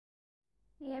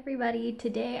Hey everybody,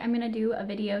 today I'm going to do a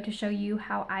video to show you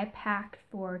how I packed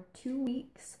for 2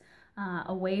 weeks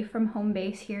away from home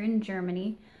base here in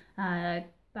Germany.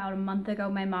 About a month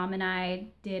ago, my mom and I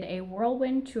did a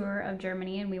whirlwind tour of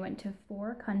Germany and we went to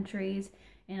 4 countries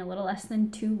in a little less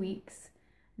than 2 weeks.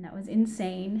 And that was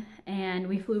insane. And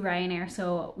we flew Ryanair,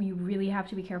 so you really have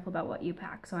to be careful about what you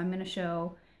pack. So I'm going to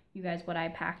show you guys what I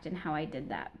packed and how I did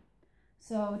that.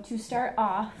 So to start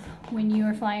off, when you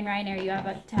are flying Ryanair, you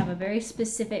have to have a very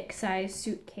specific size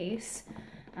suitcase.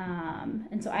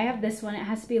 And so I have this one. It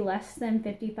has to be less than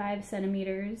 55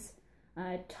 centimeters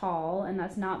tall, and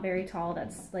that's not very tall.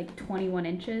 That's like 21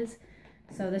 inches.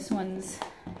 So this one's,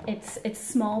 it's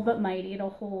small but mighty. It'll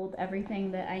hold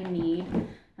everything that I need,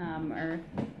 or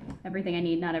everything I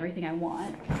need, not everything I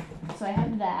want. So I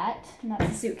have that, and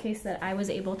that's a suitcase that I was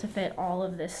able to fit all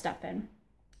of this stuff in.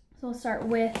 So I'll start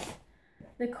with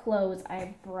the clothes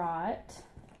I brought.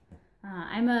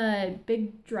 I'm a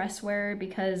big dress wearer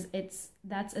because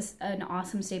that's an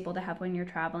awesome staple to have when you're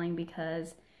traveling,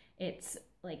 because it's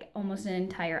like almost an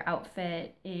entire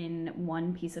outfit in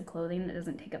one piece of clothing that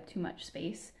doesn't take up too much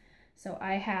space. So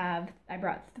I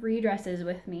brought 3 dresses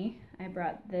with me. I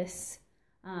brought this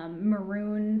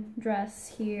maroon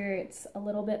dress here. It's a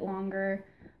little bit longer,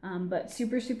 but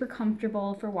super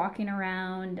comfortable for walking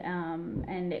around,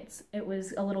 and it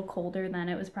was a little colder then.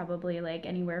 It was probably like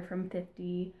anywhere from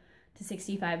 50 to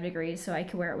 65 degrees, so I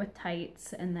could wear it with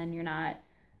tights, and then you're not,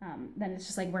 then it's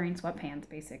just like wearing sweatpants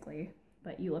basically,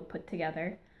 but you look put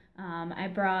together. I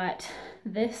brought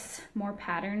this more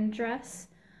patterned dress,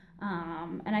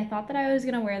 and I thought that I was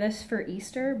gonna wear this for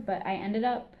Easter, but I ended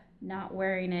up not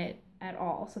wearing it at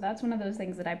all, so that's one of those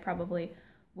things that I probably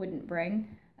wouldn't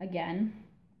bring again.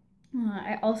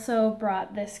 I also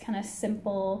brought this kind of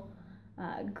simple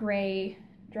gray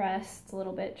dress. It's a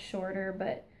little bit shorter,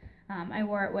 but I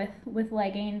wore it with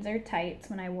leggings or tights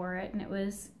when I wore it, and it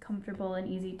was comfortable and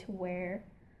easy to wear.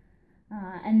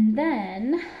 And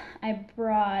then I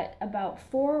brought about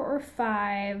 4 or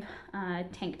 5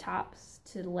 tank tops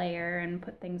to layer and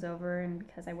put things over, and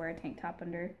because I wear a tank top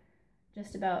under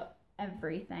just about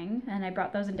everything, and I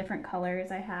brought those in different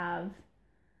colors. I have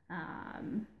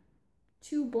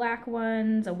 2 black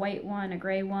ones, a white one, a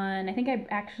gray one. I think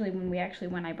when we actually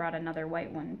went, I brought another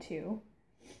white one too.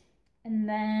 And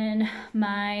then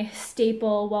my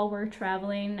staple while we're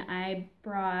traveling, I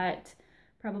brought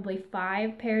probably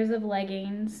 5 pairs of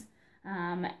leggings,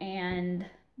 and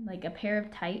like a pair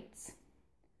of tights.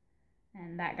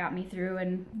 And that got me through,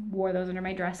 and wore those under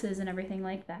my dresses and everything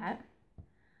like that.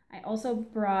 I also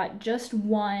brought just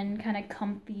one kind of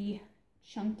comfy,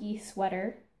 chunky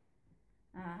sweater.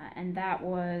 And that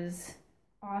was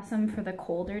awesome for the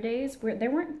colder days.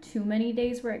 There weren't too many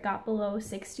days where it got below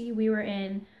 60. We were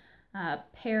in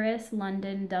Paris,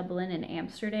 London, Dublin, and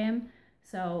Amsterdam.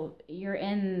 So you're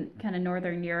in kind of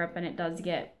Northern Europe, and it does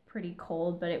get pretty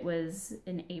cold, but it was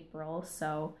in April,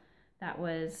 so that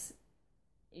was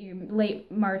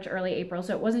late March, early April,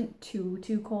 so it wasn't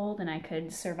too cold, and I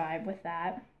could survive with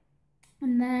that.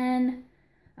 And then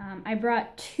I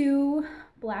brought 2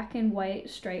 black and white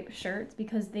striped shirts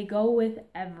because they go with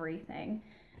everything,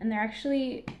 and they're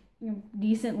actually, you know,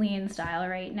 decently in style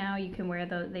right now. You can wear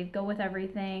those, they go with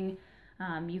everything.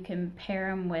 You can pair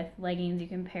them with leggings, you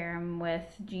can pair them with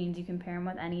jeans, you can pair them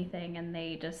with anything, and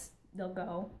they'll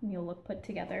go, and you'll look put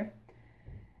together.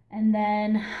 And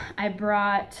then I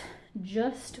brought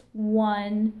just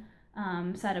one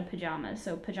set of pajamas,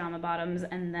 so pajama bottoms,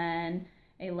 and then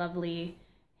a lovely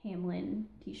Hamlin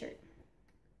t-shirt.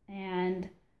 And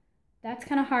that's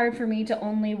kind of hard for me to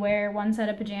only wear one set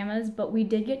of pajamas, but we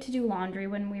did get to do laundry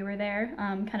when we were there,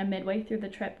 kind of midway through the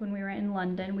trip when we were in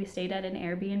London. We stayed at an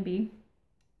Airbnb,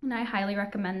 and I highly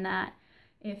recommend that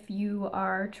if you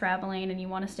are traveling and you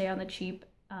want to stay on the cheap,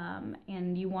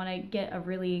 and you want to get a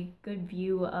really good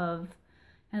view of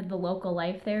kind of the local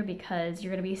life there, because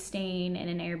you're going to be staying in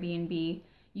an Airbnb.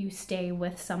 You stay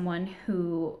with someone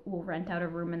who will rent out a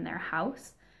room in their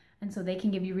house, and so they can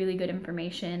give you really good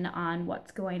information on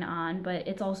what's going on, but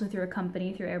it's also through a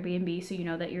company, through Airbnb, so you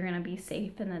know that you're going to be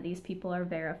safe and that these people are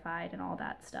verified and all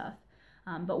that stuff.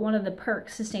 But one of the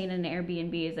perks to staying in an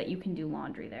Airbnb is that you can do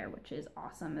laundry there, which is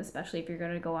awesome, especially if you're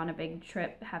going to go on a big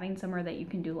trip. Having somewhere that you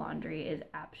can do laundry is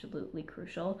absolutely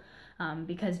crucial,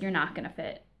 because you're not going to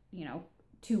fit,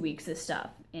 2 weeks of stuff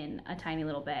in a tiny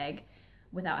little bag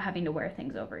without having to wear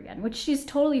things over again, which is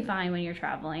totally fine when you're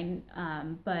traveling,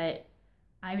 but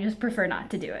I just prefer not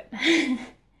to do it.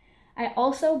 I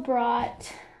also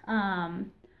brought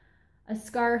a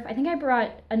scarf. I think I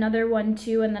brought another one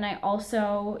too, and then I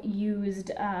also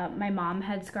used, my mom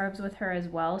had scarves with her as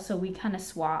well, so we kind of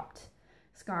swapped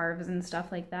scarves and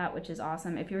stuff like that, which is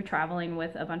awesome. If you're traveling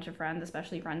with a bunch of friends,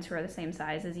 especially friends who are the same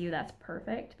size as you, that's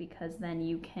perfect, because then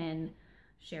you can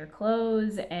share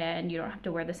clothes and you don't have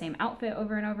to wear the same outfit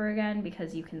over and over again,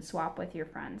 because you can swap with your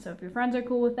friends. So if your friends are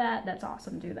cool with that, that's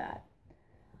awesome, do that.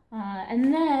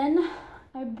 And then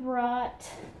I brought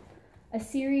a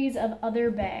series of other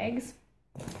bags.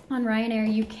 On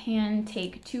Ryanair, you can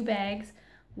take 2 bags.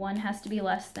 One has to be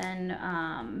less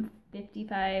than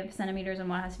 55 centimeters and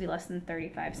one has to be less than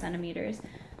 35 centimeters.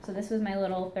 So this was my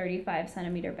little 35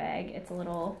 centimeter bag. It's a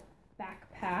little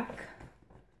backpack,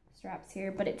 straps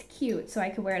here, but it's cute, so I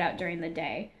could wear it out during the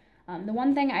day. The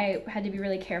one thing I had to be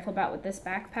really careful about with this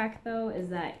backpack though is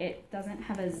that it doesn't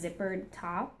have a zippered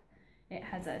top. It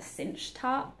has a cinch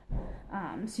top.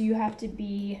 So you have to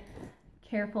be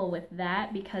careful with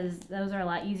that, because those are a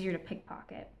lot easier to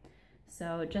pickpocket.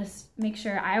 So just make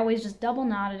sure, I always just double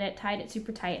knotted it, tied it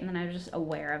super tight, and then I was just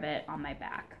aware of it on my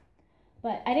back.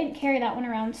 But I didn't carry that one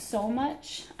around so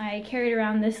much. I carried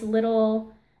around this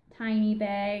little tiny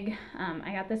bag.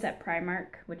 I got this at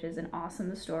Primark, which is an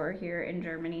awesome store here in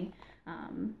Germany.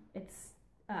 It's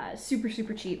super,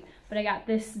 super cheap, but I got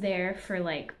this there for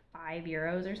like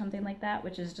 €5 or something like that,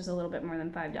 which is just a little bit more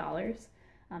than $5.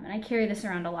 And I carry this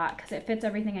around a lot because it fits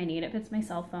everything I need. It fits my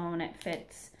cell phone, it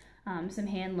fits some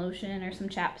hand lotion or some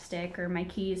chapstick, or my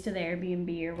keys to the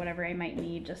Airbnb or whatever I might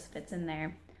need just fits in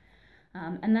there.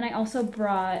 And then I also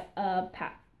brought a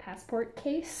passport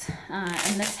case,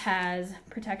 and this has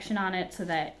protection on it so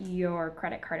that your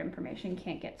credit card information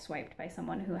can't get swiped by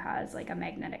someone who has like a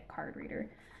magnetic card reader.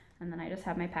 And then I just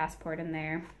have my passport in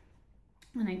there,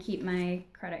 and I keep my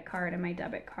credit card and my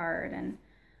debit card and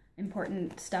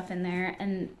important stuff in there.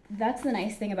 And that's the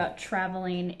nice thing about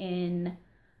traveling in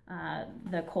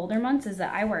the colder months, is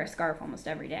that I wear a scarf almost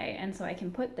every day, and so I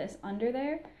can put this under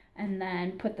there and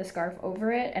then put the scarf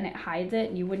over it, and it hides it,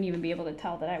 and you wouldn't even be able to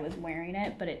tell that I was wearing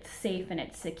it, but it's safe and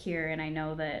it's secure, and I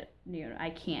know that, you know,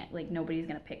 I can't, like, nobody's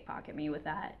gonna pickpocket me with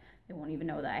that. They won't even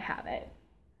know that I have it.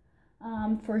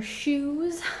 For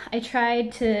shoes, I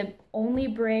tried to only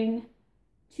bring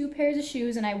 2 pairs of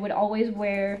shoes, and I would always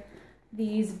wear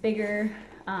these bigger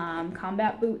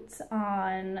combat boots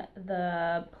on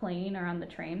the plane or on the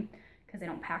train because they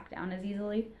don't pack down as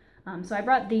easily. So I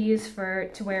brought these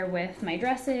to wear with my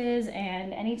dresses,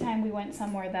 and anytime we went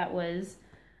somewhere that was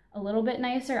a little bit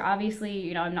nicer. Obviously,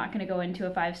 you know, I'm not going to go into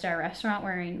a 5-star restaurant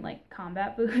wearing like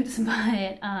combat boots,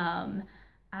 but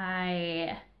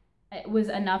it was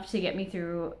enough to get me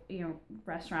through, you know,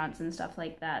 restaurants and stuff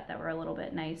like that that were a little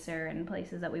bit nicer, and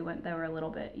places that we went that were a little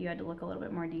bit, you had to look a little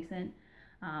bit more decent.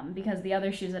 Because the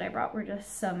other shoes that I brought were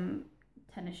just some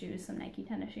tennis shoes, some Nike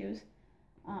tennis shoes.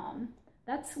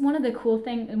 That's one of the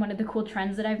cool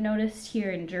trends that I've noticed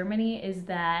here in Germany, is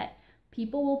that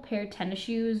people will pair tennis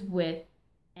shoes with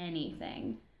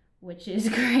anything, which is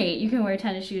great. You can wear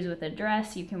tennis shoes with a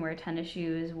dress, you can wear tennis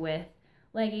shoes with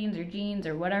leggings or jeans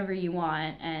or whatever you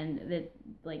want, and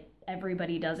like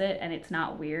everybody does it, and it's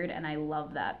not weird, and I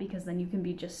love that, because then you can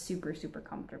be just super, super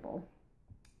comfortable.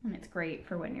 And it's great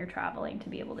for when you're traveling to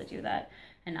be able to do that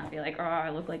and not be like, oh, I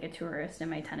look like a tourist in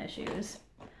my tennis shoes.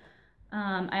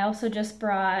 I also just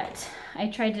I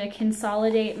tried to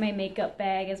consolidate my makeup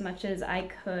bag as much as I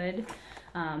could.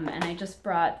 And I just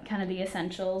brought kind of the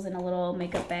essentials in a little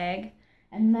makeup bag.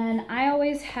 And then I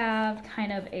always have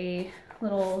kind of a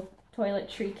little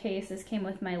toiletry case. This came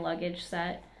with my luggage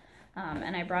set.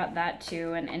 And I brought that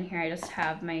too. And in here I just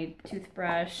have my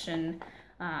toothbrush and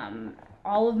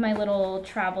all of my little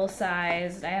travel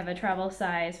size. I have a travel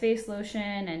size face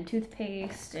lotion and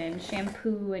toothpaste and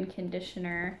shampoo and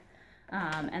conditioner.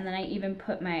 And then I even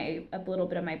put a little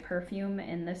bit of my perfume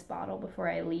in this bottle before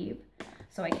I leave,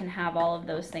 so I can have all of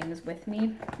those things with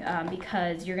me,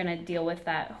 because you're gonna deal with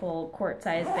that whole quart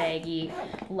size baggy,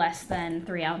 less than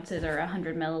 3 ounces or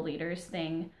 100 milliliters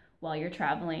thing while you're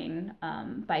traveling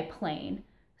by plane.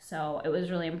 So it was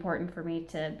really important for me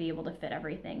to be able to fit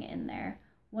everything in there.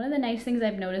 One of the nice things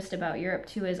I've noticed about Europe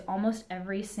too is almost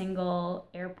every single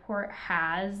airport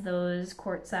has those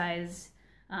quart size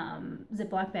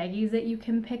Ziploc baggies that you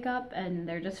can pick up, and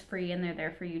they're just free and they're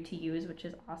there for you to use, which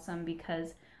is awesome,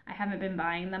 because I haven't been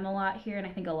buying them a lot here, and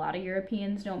I think a lot of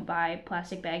Europeans don't buy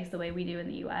plastic bags the way we do in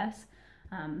the US.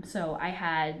 So I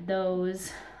had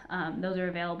those. Those are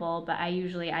available, but I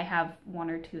have 1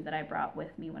 or 2 that I brought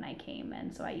with me when I came,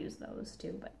 and so I use those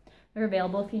too, but they're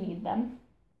available if you need them.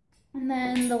 And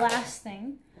then the last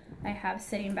thing I have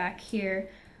sitting back here,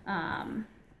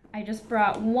 I just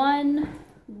brought one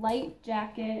light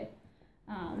jacket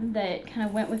that kind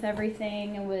of went with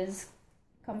everything and was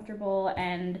comfortable,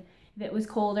 and if it was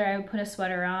colder I would put a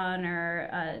sweater on,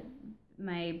 or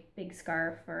my big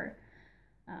scarf, or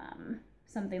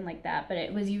something like that, but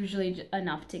it was usually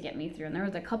enough to get me through. And there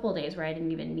was a couple days where I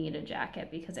didn't even need a jacket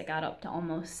because it got up to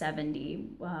almost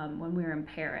 70 when we were in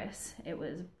Paris. It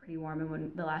was pretty warm, and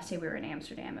when the last day we were in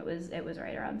Amsterdam, it was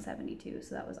right around 72,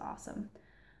 so that was awesome.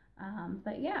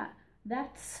 But yeah,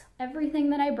 that's everything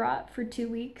that I brought for 2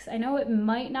 weeks. I know it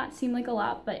might not seem like a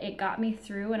lot, but it got me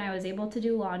through, and I was able to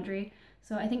do laundry.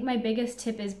 So I think my biggest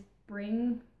tip is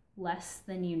bring less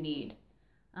than you need,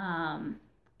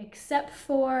 except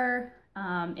for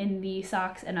in the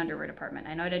socks and underwear department.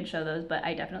 I know I didn't show those, but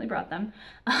I definitely brought them.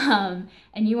 And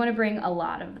you want to bring a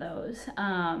lot of those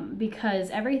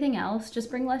because everything else, just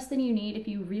bring less than you need. If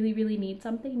you really, really need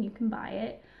something, you can buy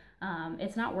it.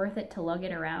 It's not worth it to lug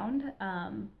it around,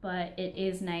 but it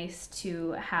is nice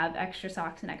to have extra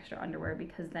socks and extra underwear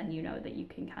because then you know that you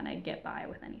can kind of get by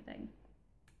with anything.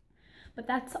 But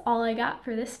that's all I got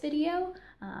for this video,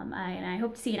 and I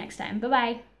hope to see you next time.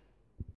 Bye-bye.